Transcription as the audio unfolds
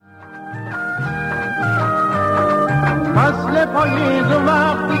فصل پاییز و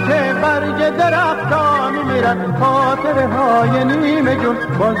وقتی که برگ درختان میمیرد، خاطره های نیمه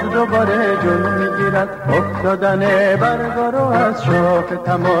جون باز دوباره جون میگیرد. افتادن برگا رو از شاخه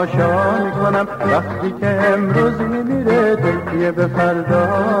تماشا میکنم، وقتی که امروز میمیره تکیه به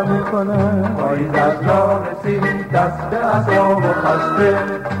فردا میکنم. پاییز از راه رسید دست به عذاب و خسته،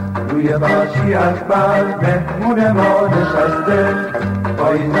 روی بچی از بر مهمون ما نشسته.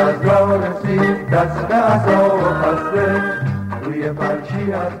 پاییز از راه رسید دست به عذاب و خسته، روی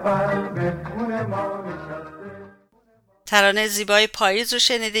بچی از بر مهمون ما نشسته. ترانه زیبای پاییز رو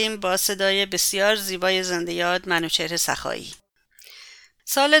شنیدیم با صدای بسیار زیبای زنده یاد منوچهر سخایی.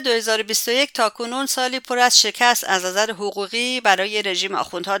 سال 2021 تاکنون سالی پر از شکست از نظر حقوقی برای رژیم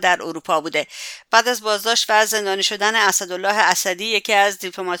آخوندها در اروپا بوده. بعد از بازداشت و زندانی شدن اسدالله اسدی، یکی از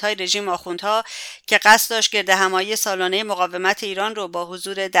دیپلمات‌های رژیم آخوندها که قصد داشت گردهمایی سالانه مقاومت ایران رو با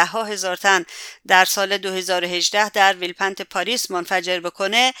حضور ده‌ها هزار تن در سال 2018 در ویلپنت پاریس منفجر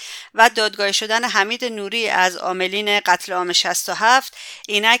بکنه، و دادگاهی شدن حمید نوری از عاملین قتل عام 67،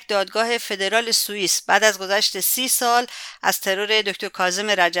 اینک دادگاه فدرال سوئیس بعد از گذشت 30 سال از ترور دکتر کاظم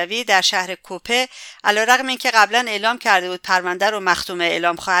رجوی در شهر کوپه، علیرغم اینکه قبلا اعلام کرده بود پرونده رو مختومه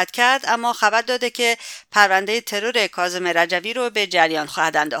اعلام خواهد کرد، اما خبر داده که پرونده ترور کاظم رجوی رو به جریان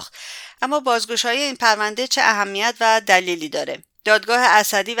خواهد انداخت. اما بازگشایی این پرونده چه اهمیت و دلیلی داره؟ دادگاه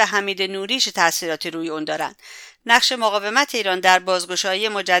اسدی و حمید نوری چه تأثیراتی روی اون دارن؟ نقش مقاومت ایران در بازگشایی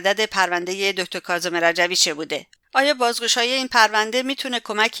مجدد پرونده دکتر کاظم رجوی چه بوده؟ آیا بازگشایی این پرونده میتونه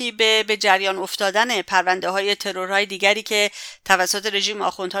کمکی به جریان افتادن پرونده های ترورهای دیگری که توسط رژیم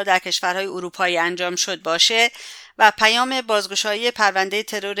آخوندها در کشورهای اروپایی انجام شد باشه؟ و پیام بازگشایی پرونده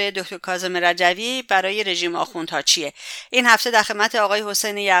ترور دکتر کاظم رجوی برای رژیم آخوندها چیه؟ این هفته در خدمت آقای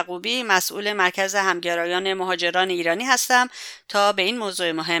حسین یعقوبی، مسئول مرکز همگرایان مهاجران ایرانی هستم تا به این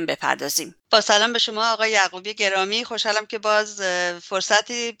موضوع مهم بپردازیم. با سلام به شما آقای یعقوبی گرامی، خوشحالم که باز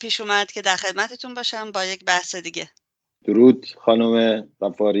فرصتی پیش اومد که در خدمتتون باشم با یک بحث دیگه. درود خانم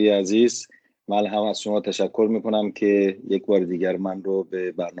غفاری عزیز، من هم از شما تشکر میکنم که یک بار دیگر من رو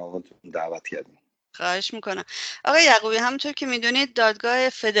به برنامه‌تون دعوت کردید. خواهش میکنم. آقای یعقوبی، همونطور که میدونید دادگاه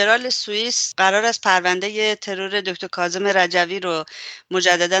فدرال سوئیس قرار است پرونده ترور دکتر کاظم رجوی رو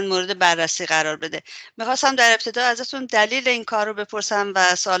مجددا مورد بررسی قرار بده. میخواستم در ابتدا ازتون دلیل این کار رو بپرسم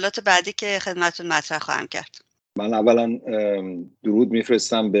و سوالات بعدی که خدمتتون مطرح خواهم کرد. من اولا درود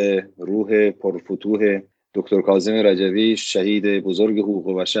میفرستم به روح پرفتوح دکتر کاظم رجوی، شهید بزرگ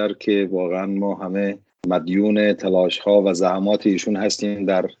حقوق بشر که واقعا ما همه مدیون تلاش‌ها و زحمات ایشون هستیم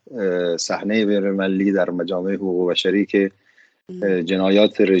در صحنه بین‌المللی در مجامع حقوق بشری که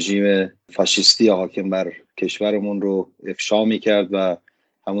جنایات رژیم فاشیستی حاکم بر کشورمون رو افشا می‌کرد و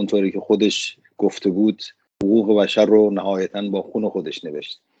همونطوری که خودش گفته بود حقوق بشر رو نهایتاً با خون خودش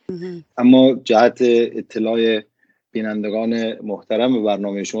نوشت. اما جهت اطلاع بینندگان محترم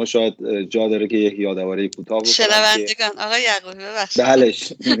برنامه شما شاید جا داره که یک یادآوری کوتاه بکنم. شنوندگان آقای یعقوبی ببخشید. بله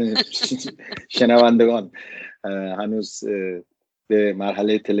شنوندگان هنوز به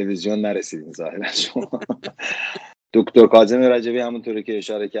مرحله تلویزیون نرسیدین ظاهرا شما. دکتر کاظم رجوی همونطوری که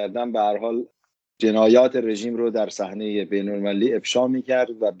اشاره کردم به هر حال جنایات رژیم رو در صحنه بین‌المللی افشا می‌کرد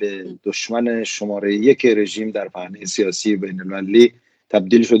و به دشمن شماره یک رژیم در صحنه سیاسی بین‌المللی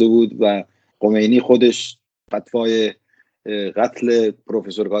تبدیل شده بود و خمینی خودش فتوای قتل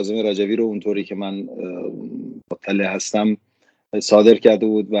پروفسور کاظم رجوی رو اونطوری که من مطلع هستم صادر کرده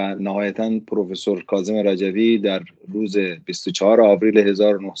بود و نهایتاً پروفسور کاظم رجوی در روز 24 آوریل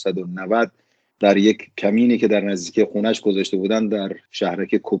 1990 در یک کمینی که در نزدیکی خونش گذاشته بودن در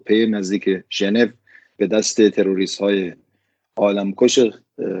شهرک کوپه نزدیک ژنو به دست تروریست‌های عالمکش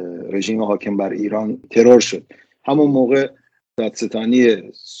رژیم حاکم بر ایران ترور شد. همون موقع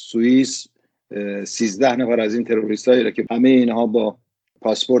دادستانی سوئیس 13 نفر از این تروریست‌هایی را که همه اینها با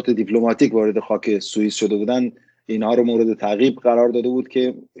پاسپورت دیپلماتیک وارد خاک سوئیس شده بودند، اینها رو مورد تعقیب قرار داده بود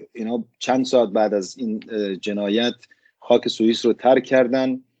که اینها چند ساعت بعد از این جنایت خاک سوئیس رو ترک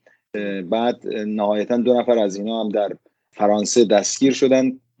کردن. بعد نهایتاً 2 نفر از اینها هم در فرانسه دستگیر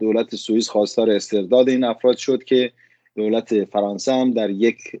شدند. دولت سوئیس خواستار استرداد این افراد شد که دولت فرانسه هم در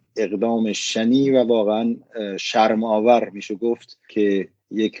یک اقدام شنی و واقعاً شرم آور میشه گفت که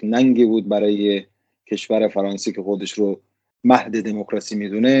یک ننگی بود برای کشور فرانسه که خودش رو مهد دموکراسی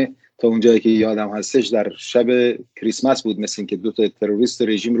میدونه، تا اونجایی که یادم هستش در شب کریسمس بود مثل اینکه 2 تروریست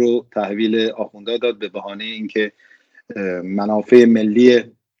رژیم رو تحویل آخوندها داد به بهانه اینکه منافع ملی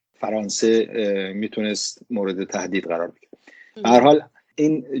فرانسه میتونست مورد تهدید قرار بگیره. به هر حال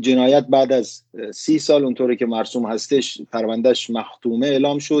این جنایت بعد از 30 سال اونطوری که مرسوم هستش پروندهش مختومه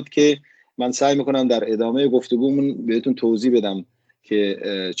اعلام شد که من سعی میکنم در ادامه گفتگومون بهتون توضیح بدم که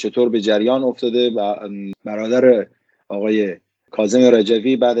چطور به جریان افتاده و برادر آقای کاظم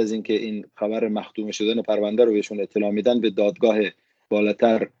رجوی بعد از اینکه این خبر مختوم شدن پرونده رو بهشون اطلاع میدن به دادگاه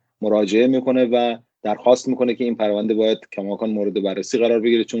بالاتر مراجعه میکنه و درخواست میکنه که این پرونده باید کماکان مورد بررسی قرار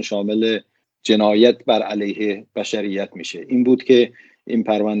بگیره، چون شامل جنایت بر علیه بشریت میشه. این بود که این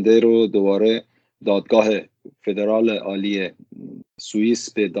پرونده رو دوباره دادگاه فدرال عالی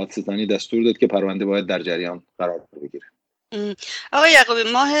سوئیس به دادستانی دستور داد که پرونده باید در جریان قرار بگیره. آقای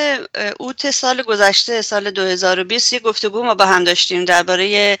یعقوبی، ماه اوت سال گذشته، سال 2020، یک گفتگو ما با هم داشتیم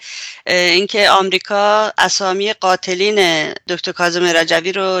درباره اینکه آمریکا اسامی قاتلین دکتر کاظم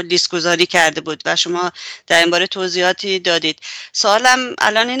رجوی رو لیست گذاری کرده بود و شما در این باره توضیحاتی دادید. سوالم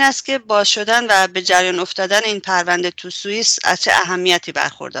الان این است که باز شدن و به جریان افتادن این پرونده تو سوئیس از چه اهمیتی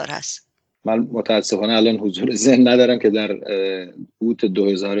برخوردار هست؟ من متاسفانه الان حضور ذهن ندارم که در اوت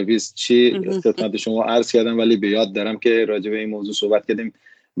 2020 چی خدمت شما عرض کردم، ولی به یاد دارم که راجع به این موضوع صحبت کردیم.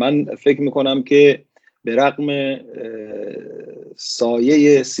 من فکر میکنم که به رغم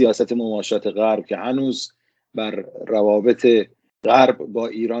سایه سیاست مماشات غرب که هنوز بر روابط غرب با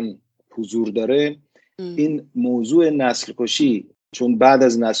ایران حضور داره، این موضوع نسل کشی، چون بعد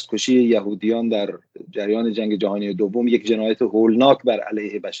از نسل کشی یهودیان در جریان جنگ جهانی دوم یک جنایت هولناک بر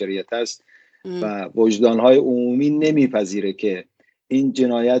علیه بشریت است و وجدانهای عمومی نمیپذیره که این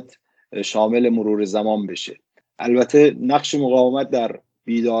جنایت شامل مرور زمان بشه. البته نقش مقاومت در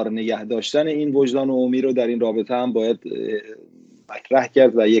بیدار نگه داشتن این وجدان عمومی رو در این رابطه هم باید مطرح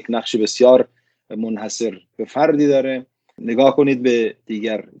کرد و یک نقش بسیار منحصر به فردی داره. نگاه کنید به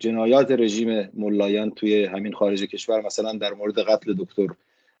دیگر جنایات رژیم ملایان توی همین خارج کشور، مثلا در مورد قتل دکتر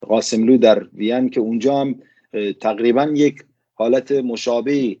قاسملو در وین که اونجا هم تقریبا یک حالت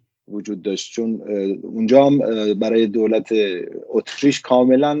مشابهی وجود داشت، چون اونجا هم برای دولت اتریش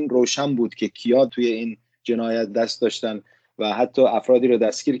کاملا روشن بود که کیا توی این جنایت دست داشتن و حتی افرادی رو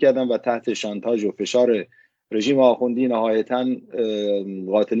دستگیر کردن و تحت شانتاژ و فشار رژیم آخوندی نهایتاً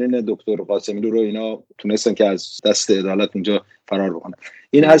قاتلین دکتر قاسملو رو اینا تونستن که از دست عدالت اونجا فرار بکنن.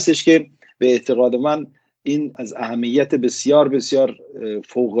 این هستش که به اعتقاد من این از اهمیت بسیار بسیار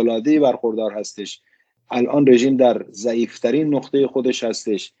فوق‌العاده‌ای برخوردار هستش. الان رژیم در ضعیف‌ترین نقطه خودش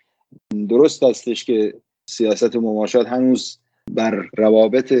هستش. درست هستش که سیاست مماشات هنوز بر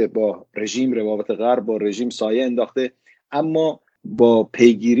روابط با رژیم، روابط غرب با رژیم سایه انداخته، اما با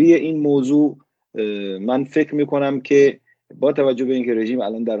پیگیری این موضوع من فکر میکنم که با توجه به اینکه رژیم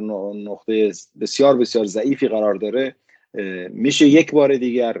الان در نقطه بسیار بسیار ضعیفی قرار داره، میشه یک بار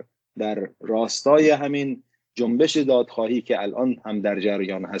دیگر در راستای همین جنبش دادخواهی که الان هم در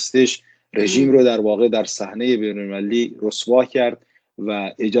جریان هستش رژیم رو در واقع در صحنه بین‌المللی رسوا کرد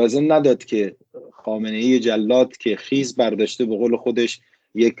و اجازه نداد که خامنه‌ای جلاد که خیز برداشته به قول خودش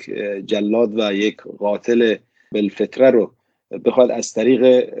یک جلاد و یک قاتل بالفطره رو بخواد از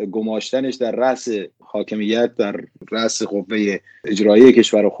طریق گماشتنش در رأس حاکمیت، در رأس قوه اجرایی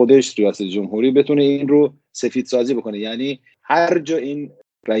کشور خودش، ریاست جمهوری، بتونه این رو سفید سازی بکنه. یعنی هر جا این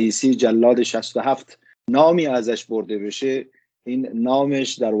رئیسی جلاد 67 نامی ازش برده بشه، این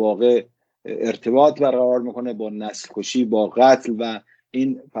نامش در واقع ارتباط برقرار میکنه با نسل کشی، با قتل. و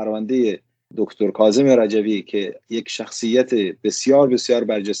این پرونده دکتر کاظم رجوی که یک شخصیت بسیار بسیار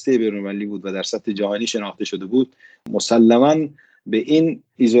برجسته بین‌المللی بود و در سطح جهانی شناخته شده بود، مسلماً به این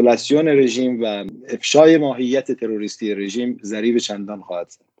ایزولاسیون رژیم و افشای ماهیت تروریستی رژیم ضریب چندان خواهد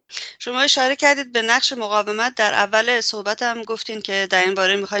زد. شما اشاره کردید به نقش مقاومت، در اول صحبت هم گفتین که در این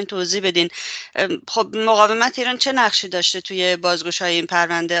باره میخواین توضیح بدین. خب مقاومت ایران چه نقشی داشته توی بازگشایی این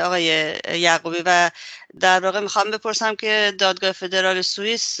پرونده آقای یعقوبی؟ و در واقع میخوام بپرسم که دادگاه فدرال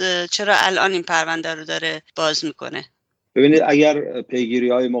سوئیس چرا الان این پرونده رو داره باز میکنه؟ ببینید، اگر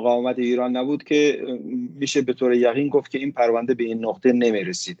پیگیری‌های مقاومت ایران نبود که میشه به طور یقین گفت که این پرونده به این نقطه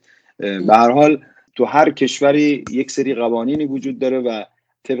نمیرسید. به هر حال تو هر کشوری یک سری قوانینی وجود داره و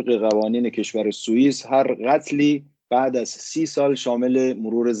طبق قوانین کشور سوئیس هر قتلی بعد از 30 سال شامل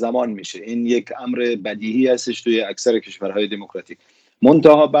مرور زمان میشه. این یک امر بدیهی هستش توی اکثر کشورهای دموکراتیک.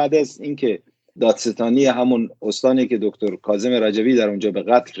 منتها بعد از اینکه دادستانی همون استانی که دکتر کاظم رجوی در اونجا به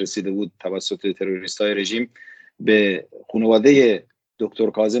قتل رسیده بود توسط تروریست‌های رژیم، به خانواده دکتر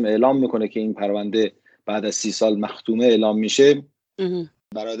کاظم اعلام میکنه که این پرونده بعد از 30 سال مختومه اعلام میشه،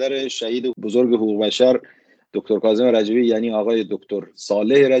 برادر شهید بزرگ حقوق بشر دکتر کاظم رجوی یعنی آقای دکتر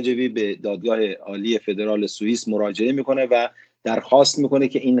صالح رجوی به دادگاه عالی فدرال سوئیس مراجعه میکنه و درخواست میکنه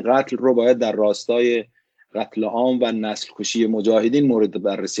که این قتل رو باید در راستای قتل عام و نسل کشی مجاهدین مورد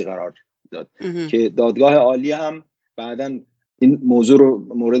بررسی قرار داد که دادگاه عالی هم بعداً این موضوع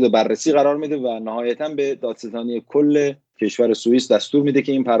رو مورد بررسی قرار میده و نهایتاً به دادستانی کل کشور سوئیس دستور میده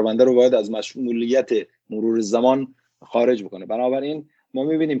که این پرونده رو باید از مشمولیت مرور زمان خارج بکنه. بنابراین ما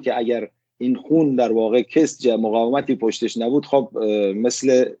میبینیم که اگر این خون در واقع کس مقاومتی پشتش نبود، خب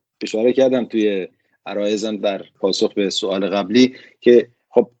مثل اشاره کردم توی عرایزم در پاسخ به سوال قبلی که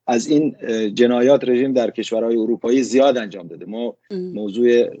خب از این جنایات رژیم در کشورهای اروپایی زیاد انجام داده. ما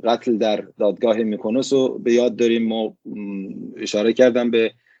موضوع قتل در دادگاه میکونوس رو به یاد داریم، ما اشاره کردم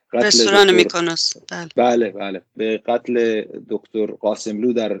به قتل رستوران میکونوس، بله به قتل دکتر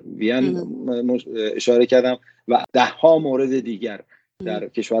قاسملو در وین اشاره کردم و ده ها مورد دیگر. در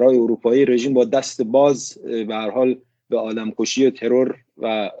کشورهای اروپایی رژیم با دست باز به هر حال به آدمکشی و ترور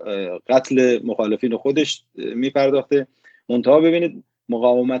و قتل مخالفین خودش میپرداخته. منتها ببینید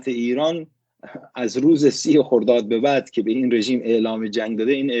مقاومت ایران از روز 30 خرداد به بعد که به این رژیم اعلام جنگ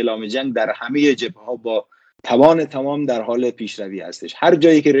داده، این اعلام جنگ در همه جبهه‌ها با توان تمام در حال پیشروی هستش. هر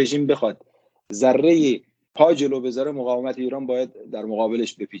جایی که رژیم بخواد ذره پا جلو بذاره، مقاومت ایران باید در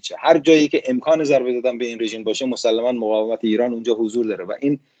مقابلش بپیچه. هر جایی که امکان ضربه دادن به این رژیم باشه، مسلما مقاومت ایران اونجا حضور داره و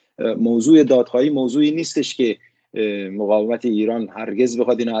این موضوع دادخواهی موضوعی نیستش که مقاومت ایران هرگز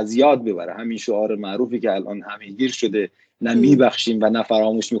بخواد اینو از یاد ببره. همین شعار معروفی که الان همه‌گیر شده، نه میبخشیم و نه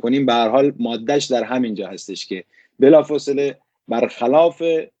فراموش میکنیم، به هر حال مادهش در همین جا هستش که بلافاصله برخلاف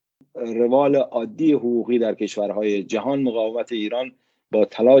روال عادی حقوقی در کشورهای جهان، مقاومت ایران با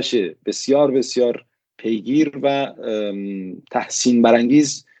تلاش بسیار بسیار پیگیر و تحسین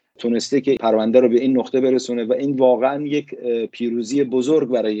برانگیز تونسته که پرونده رو به این نقطه برسونه و این واقعا یک پیروزی بزرگ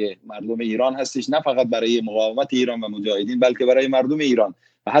برای مردم ایران هستش، نه فقط برای مقاومت ایران و مجاهدین، بلکه برای مردم ایران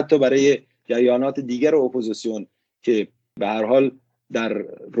و حتی برای جریانات دیگر اپوزیسیون که به هر حال در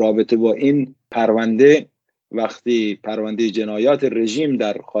رابطه با این پرونده، وقتی پرونده جنایات رژیم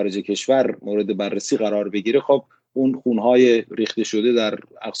در خارج کشور مورد بررسی قرار بگیره، خب اون خونهای ریخته شده در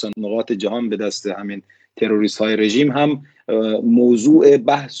اقصا نقاط جهان به دست همین تروریست های رژیم هم موضوع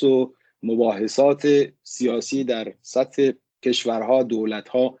بحث و مباحثات سیاسی در سطح کشورها،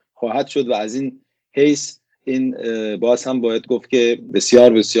 دولتها خواهد شد و از این حیث این باز هم باید گفت که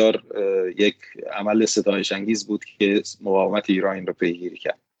بسیار بسیار یک عمل ستایش انگیز بود که مقاومت ایران این رو پیگیری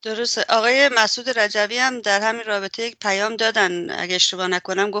کرد. درسته. آقای مسعود رجوی هم در همین رابطه یک پیام دادن، اگه اشتباه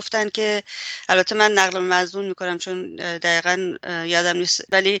نکنم گفتن که، البته من نقل مضمون میکنم چون دقیقاً یادم نیست،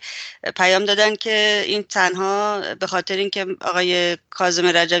 ولی پیام دادن که این تنها به خاطر اینکه آقای کاظم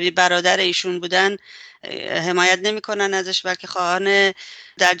رجوی برادر ایشون بودن حمایت نمیکنن ازش، بلکه خواهان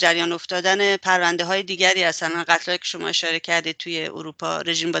در جریان افتادن پرونده های دیگری هستن، قتلایی که شما اشاره کردید توی اروپا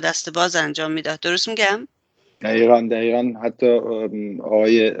رژیم با دست باز انجام میداد. درست میگم؟ دقیقاً حتی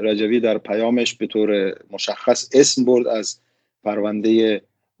آقای رجوی در پیامش به طور مشخص اسم برد از پرونده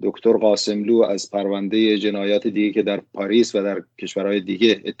دکتر قاسملو، از پرونده جنایات دیگه که در پاریس و در کشورهای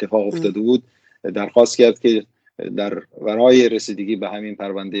دیگه اتفاق افتاده بود. درخواست کرد که در ورای رسیدگی به همین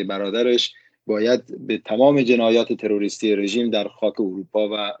پرونده برادرش باید به تمام جنایات تروریستی رژیم در خاک اروپا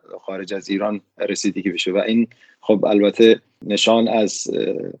و خارج از ایران رسیدگی بشه و این خب البته نشان از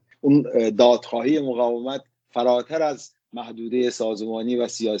اون دادخواهی مقاومت فراتر از محدوده سازمانی و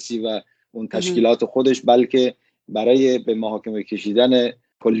سیاسی و اون تشکیلات خودش، بلکه برای به محاکمه کشیدن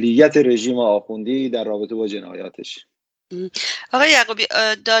کلیت رژیم آخوندی در رابطه با جنایاتش. آقای یعقوبی،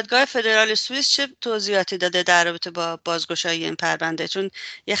 دادگاه فدرال سوئیس چه توضیحاتی داده در رابطه با بازگشایی این پرونده؟ چون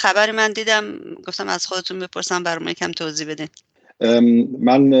یه خبری من دیدم، گفتم از خودتون بپرسم برام یکم توضیح بدین.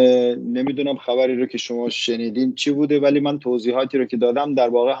 من نمیدونم خبری رو که شما شنیدین چی بوده، ولی من توضیحاتی رو که دادم در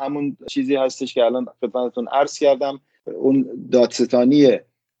واقع همون چیزی هستش که الان خدمتتون عرض کردم. اون دادستانی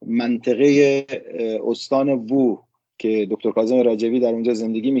منطقه استان وو که دکتر کاظم رجوی در اونجا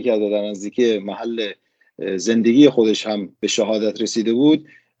زندگی میکرد و در نزدیکی محل زندگی خودش هم به شهادت رسیده بود،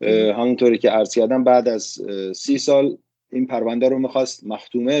 همونطوری که عرض کردم بعد از 30 سال این پرونده رو میخواست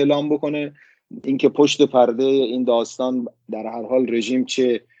مختومه اعلام بکنه. اینکه پشت پرده این داستان در هر حال رژیم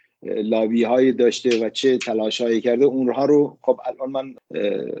چه لابی هایی داشته و چه تلاش هایی کرده، اونها رو خب الان من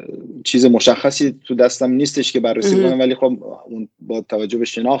چیز مشخصی تو دستم نیستش که بررسی کنم، ولی خب با توجه به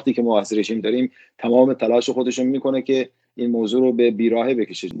شناختی که ما از رژیم داریم تمام تلاش خودشون میکنه که این موضوع رو به بیراهه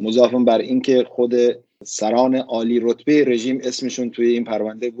بکشه. مضافاً بر این که خود سران عالی رتبه رژیم اسمشون توی این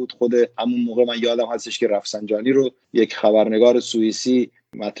پرونده بود. خود همون موقع من یادم هستش که رفسنجانی رو یک خبرنگار سوئیسی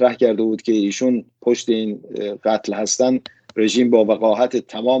مطرح کرده بود که ایشون پشت این قتل هستن. رژیم با وقاحت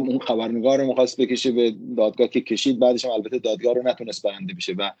تمام اون خبرنگار رو می‌خواست بکشه به دادگاه که کشید، بعدش هم البته دادگاه رو نتونست برنده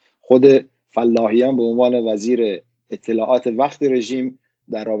بشه و خود فلاحیان به عنوان وزیر اطلاعات وقت رژیم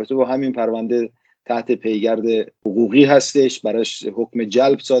در رابطه با همین پرونده تحت پیگرد حقوقی هستش، براش حکم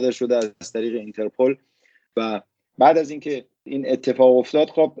جلب صادر شده از طریق اینترپل. و بعد از اینکه این اتفاق افتاد،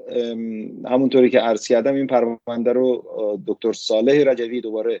 خب همونطوری که عرض کردم این پرونده رو دکتر صالح رجوی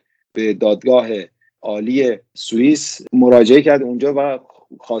دوباره به دادگاه عالی سوئیس مراجعه کرد اونجا و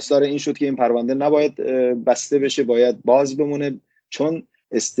خواستار این شد که این پرونده نباید بسته بشه، باید باز بمونه، چون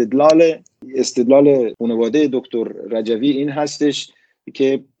استدلال خانواده دکتر رجوی این هستش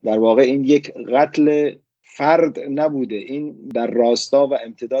که در واقع این یک قتل فرد نبوده، این در راستا و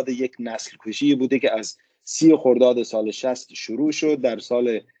امتداد یک نسل کشی بوده که از 30 خرداد سال 60 شروع شد، در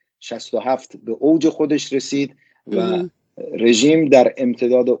سال 67 به اوج خودش رسید و رژیم در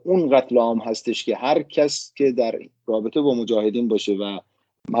امتداد اون قتل عام هستش که هر کس که در رابطه با مجاهدین باشه و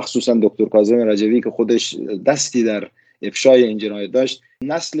مخصوصا دکتر کاظم رجوی که خودش دستی در افشای این جنایت داشت،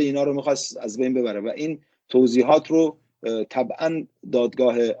 نسل اینا رو میخواست از بین ببره و این توضیحات رو طبعا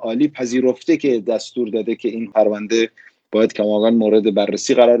دادگاه عالی پذیرفته که دستور داده که این پرونده باید کماکان مورد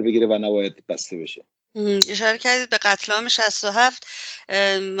بررسی قرار بگیره و نباید بسته بشه. اشاره کردید به قتل عام 67.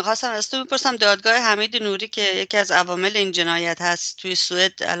 میخواستم از تو بپرسم دادگاه حمید نوری که یکی از عوامل این جنایت هست توی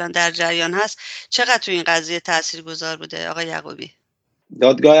سوئد الان در جریان هست، چقدر توی این قضیه تاثیرگذار بوده آقای یعقوبی؟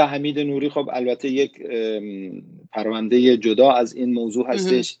 دادگاه حمید نوری خب البته یک پرونده جدا از این موضوع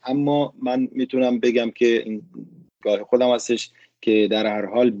هستش، اما من میتونم بگم که این گاه خودم هستش که در هر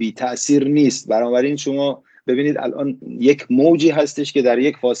حال بی تأثیر نیست. بنابراین شما ببینید الان یک موجی هستش که در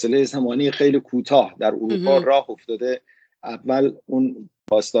یک فاصله زمانی خیلی کوتاه در اروپا راه افتاده. اول اون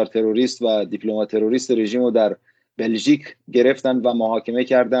پاسدار تروریست و دیپلمات تروریست رژیم رو در بلژیک گرفتن و محاکمه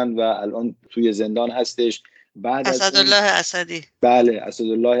کردن و الان توی زندان هستش. بعد اسدالله اسدی، بله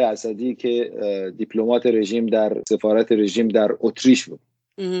اسدالله اسدی که دیپلمات رژیم در سفارت رژیم در اتریش بود.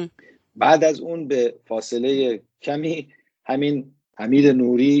 بعد از اون به فاصله کمی همین حمید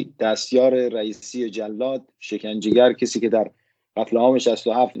نوری دستیار رئیسی جلاد، شکنجهگر، کسی که در قتل عام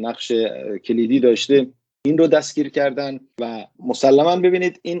 67 نقش کلیدی داشته، این رو دستگیر کردن و مسلماً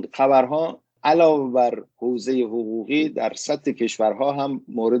ببینید این خبرها علاوه بر حوزه حقوقی در سطح کشورها هم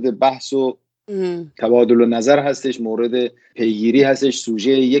مورد بحث و تبادل نظر هستش، مورد پیگیری هستش،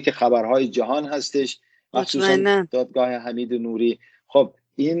 سوژه یک خبرهای جهان هستش، مخصوصا دادگاه حمید نوری. خب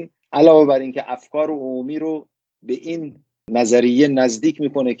این علاوه بر این که افکار عمومی رو به این نظریه نزدیک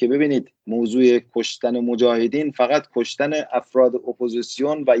میکنه که ببینید موضوع کشتن مجاهدین فقط کشتن افراد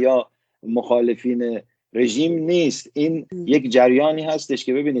اپوزیسیون و یا مخالفین رژیم نیست، این یک جریانی هستش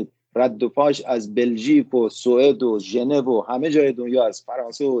که ببینید رد و پاش از بلژیک و سوئد و ژنو و همه جای دنیا، از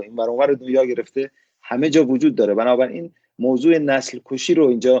فرانسه و این ور اونور دنیا گرفته همه جا وجود داره. بنابراین موضوع نسل کشی رو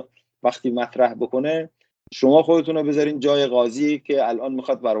اینجا وقتی مطرح بکنه، شما خودتون رو بذارین جای قاضی که الان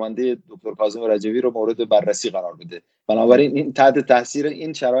میخواد پرونده دکتر کاظم رجوی رو مورد بررسی قرار بده. بنابراین این تحت تاثیر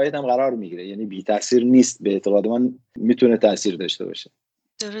این شرایط هم قرار میگیره، یعنی بی تاثیر نیست، به اعتقاد من میتونه تاثیر داشته باشه.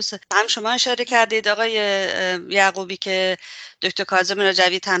 درسته. هم شما اشاره کردید آقای یعقوبی که دکتر کاظم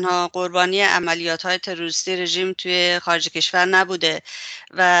رجوی تنها قربانی عملیات‌های تروریستی رژیم توی خارج کشور نبوده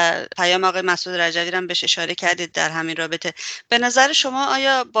و پیام آقای مسعود رجوی هم بهش اشاره کردید در همین رابطه. به نظر شما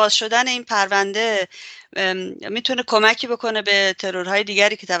آیا باز شدن این پرونده میتونه کمکی بکنه به ترورهای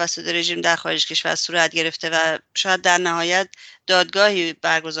دیگری که توسط رژیم در خارج کشور صورت گرفته و شاید در نهایت دادگاهی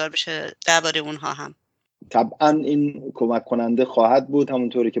برگزار بشه درباره اونها هم؟ طبعا این کمک کننده خواهد بود،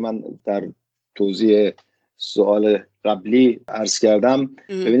 همونطوری که من در توضیح سوال قبلی عرض کردم.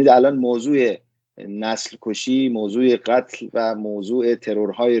 ببینید الان موضوع نسل کشی، موضوع قتل و موضوع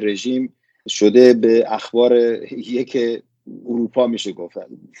ترورهای رژیم شده به اخبار یک اروپا میشه گفت.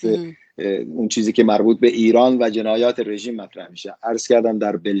 اون چیزی که مربوط به ایران و جنایات رژیم مطرح میشه عرض کردم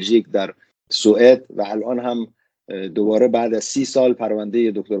در بلژیک، در سوئد و الان هم دوباره بعد از 30 سال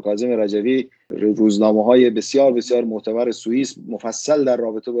پرونده دکتر کاظم رجوی، روزنامه‌های بسیار بسیار معتبر سوئیس مفصل در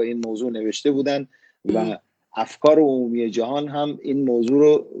رابطه با این موضوع نوشته بودند و افکار عمومی جهان هم این موضوع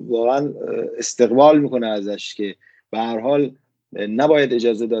رو واقعا استقبال میکنه ازش که به هر حال نباید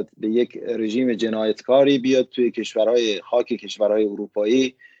اجازه داد به یک رژیم جنایتکاری بیاد توی خاک کشورهای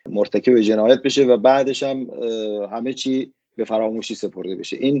اروپایی مرتکب جنایت بشه و بعدش هم همه چی به فراموشی سپرده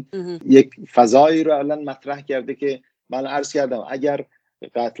بشه. این یک فضایی رو الان مطرح کرده که من عرض کردم اگر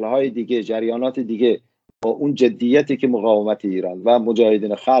قتل‌های دیگه، جریانات دیگه با اون جدیتی که مقاومت ایران و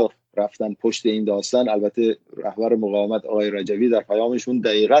مجاهدین خلق رفتن پشت این داستان، البته رهبر مقاومت آقای رجوی در پیامشون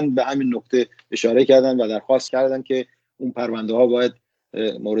دقیقاً به همین نکته اشاره کردن و درخواست کردن که اون پرونده ها باید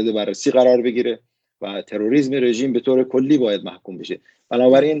مورد بررسی قرار بگیره و تروریسم رژیم به طور کلی باید محکوم بشه.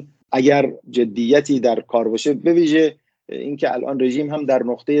 بنابراین اگر جدیتی در کار باشه، به ویژه اینکه الان رژیم هم در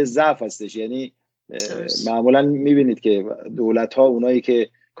نقطه ضعف هستش، یعنی معمولا میبینید که دولت ها اونایی که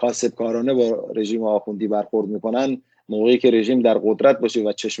کاسبکارانه با رژیم آخوندی برخورد میکنن، موقعی که رژیم در قدرت باشه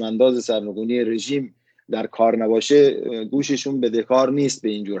و چشمانداز سرنگونی رژیم در کار نباشه، گوششون بدهکار نیست به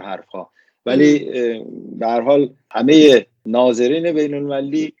اینجور حرفها. ولی به هر حال همه ناظرین بین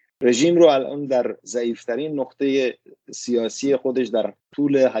المللی رژیم رو الان در ضعیفترین نقطه سیاسی خودش در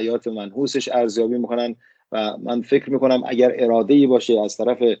طول حیات منحوسش ارزیابی میکنن و من فکر میکنم اگر اراده‌ای باشه از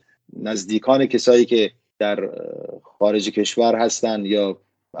طرف نزدیکان کسایی که در خارج کشور هستن یا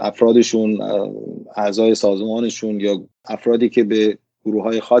افرادشون، اعضای سازمانشون یا افرادی که به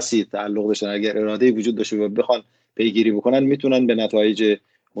گروه‌های خاصی تعلق داشتن، اگر اراده‌ای وجود داشته و بخوان پیگیری بکنن میتونن به نتایج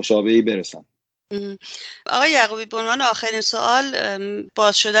مشابهی برسن. آقای یعقوبی، به عنوان آخرین سوال،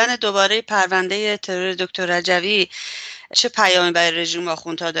 باز شدن دوباره پرونده ترور دکتر رجوی چه پیامی برای رژیم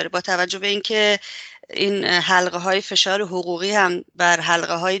آخوندها داره، با توجه به اینکه این حلقه های فشار حقوقی هم بر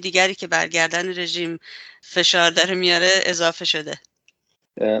حلقه های دیگری که بر گردن رژیم فشار داره میاره اضافه شده؟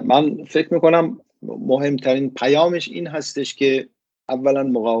 من فکر میکنم مهمترین پیامش این هستش که اولا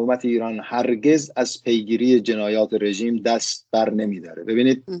مقاومت ایران هرگز از پیگیری جنایات رژیم دست بر نمیداره.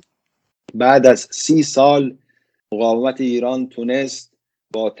 ببینید بعد از 30 سال مقاومت ایران تونست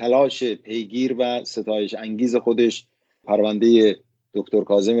با تلاش پیگیر و ستایش انگیز خودش پرونده دکتر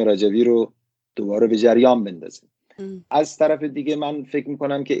کاظم رجوی رو دوباره به جریان بندازه. از طرف دیگه من فکر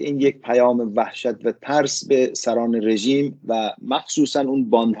میکنم که این یک پیام وحشت و ترس به سران رژیم و مخصوصا اون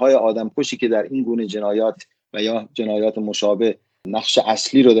باندهای آدمکشی که در این گونه جنایات و یا جنایات مشابه نقش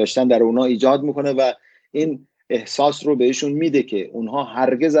اصلی رو داشتن در اونها ایجاد میکنه و این احساس رو بهشون میده که اونها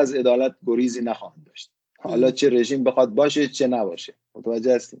هرگز از عدالت گریزی نخواهند داشت، حالا چه رژیم بخواد باشه چه نباشه.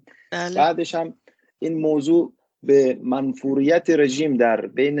 متوجه هستیم؟ بعدش هم این موضوع به منفوریت رژیم در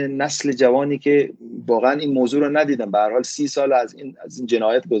بین نسل جوانی که واقعا این موضوع رو ندیدن. به هر حال 30 سال از این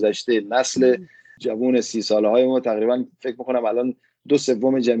جنایت گذشته، نسل جوان 30 ساله های ما تقریبا فکر میکنم الان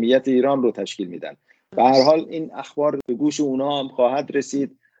 2/3 جمعیت ایران رو تشکیل میدن. به هر حال این اخبار به گوش اونها هم خواهد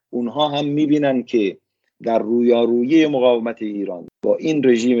رسید. اونها هم میبینن که در رویارویی مقاومت ایران با این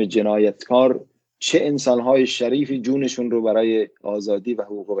رژیم جنایتکار چه انسانهای شریفی جونشون رو برای آزادی و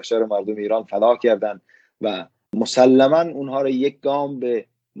حقوق بشر مردم ایران فدا کردن و مسلماً اونها رو یک گام به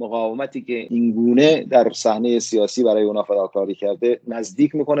مقاومتی که این گونه در صحنه سیاسی برای اونها فداکاری کرده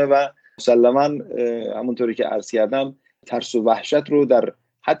نزدیک میکنه و مسلماً همونطوری که عرض کردم ترس و وحشت رو در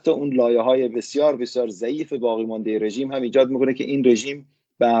حتی اون لایه‌های بسیار بسیار ضعیف باقی مانده رژیم هم ایجاد میکنه که این رژیم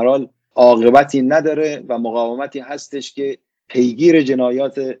به هر حال عاقبتی نداره و مقاومتی هستش که پیگیر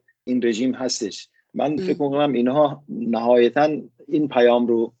جنایات این رژیم هستش. من فکر میکنم اینها نهایتاً این پیام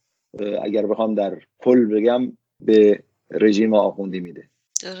رو اگر بخوام در کل بگم به رژیم آخوندی میده.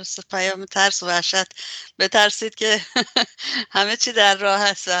 درسته، پیام ترس و وحشت. بترسید که همه چی در راه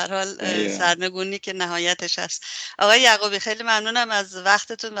هست، به هر حال سرنگونی که نهایتش هست. آقای یعقوبی، خیلی ممنونم از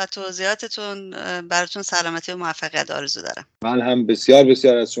وقتتون و توضیحاتتون. براتون سلامتی و موفقیت آرزو دارم. من هم بسیار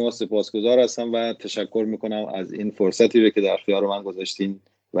بسیار از شما سپاسگزار هستم و تشکر میکنم از این فرصتی رو که در اختیار من گذاشتین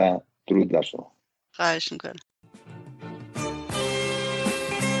و درود بر شما. خواهش میکنم.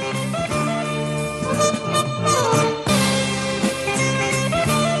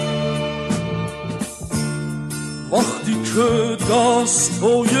 وقتی که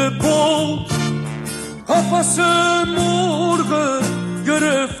دستای بود قفس مرغ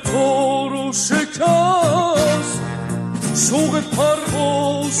گرفتار و شکست، شوق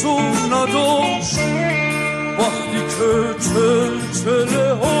پروازو نداشت. وقتی که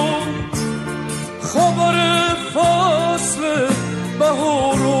چلچله ها خبر فصل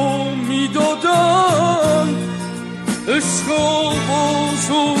بهارو میدادن، عشق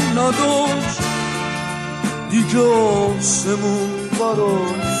آوازو نداشت. دیگه آسمون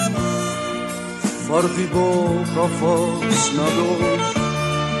براش فرقی با قفس نداشت.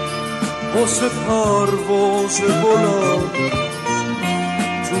 واسه پرواز بلند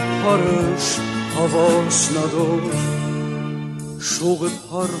تو پرش حواس نداشت. شوق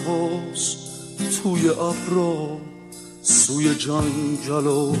پرواز توی ابرا سوی جنگل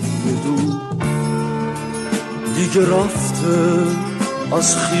و بدون دیگه رفته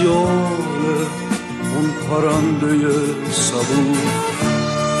از خیال اون پرنده صبور.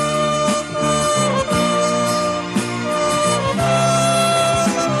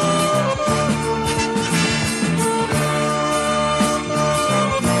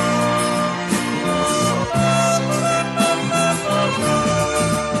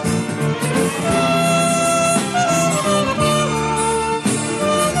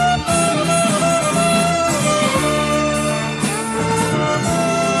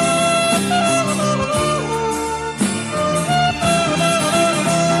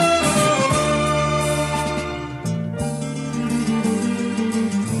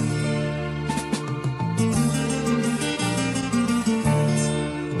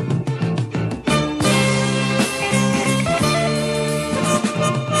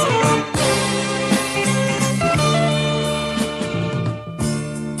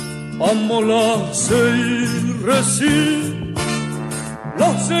 لحظه ای رسید،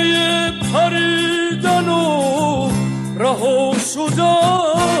 لحظه پریدن و رها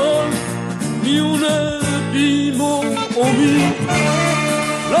شدن میون بیم و امید،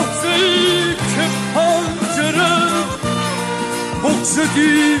 لحظه ای که پنجره بغض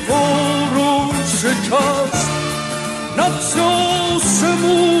دیوار رو شکست، نقش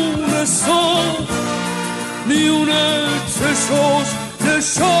آسمون ساخت میون چشاش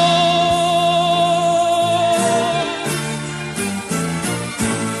نشست.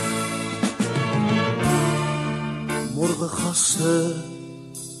 مرغ خسته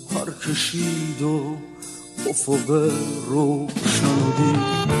پر کشید و افق روشن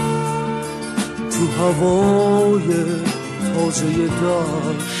دید، تو هوای تازه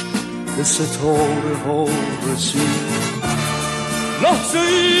دشت به ستاره ها رسید، لحظه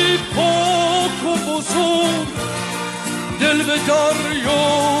ای پاک و بزرگ دل به دریا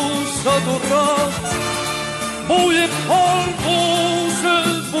زد و رفت، بوی پرواز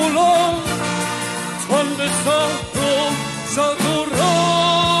بلند تن به صحرا زد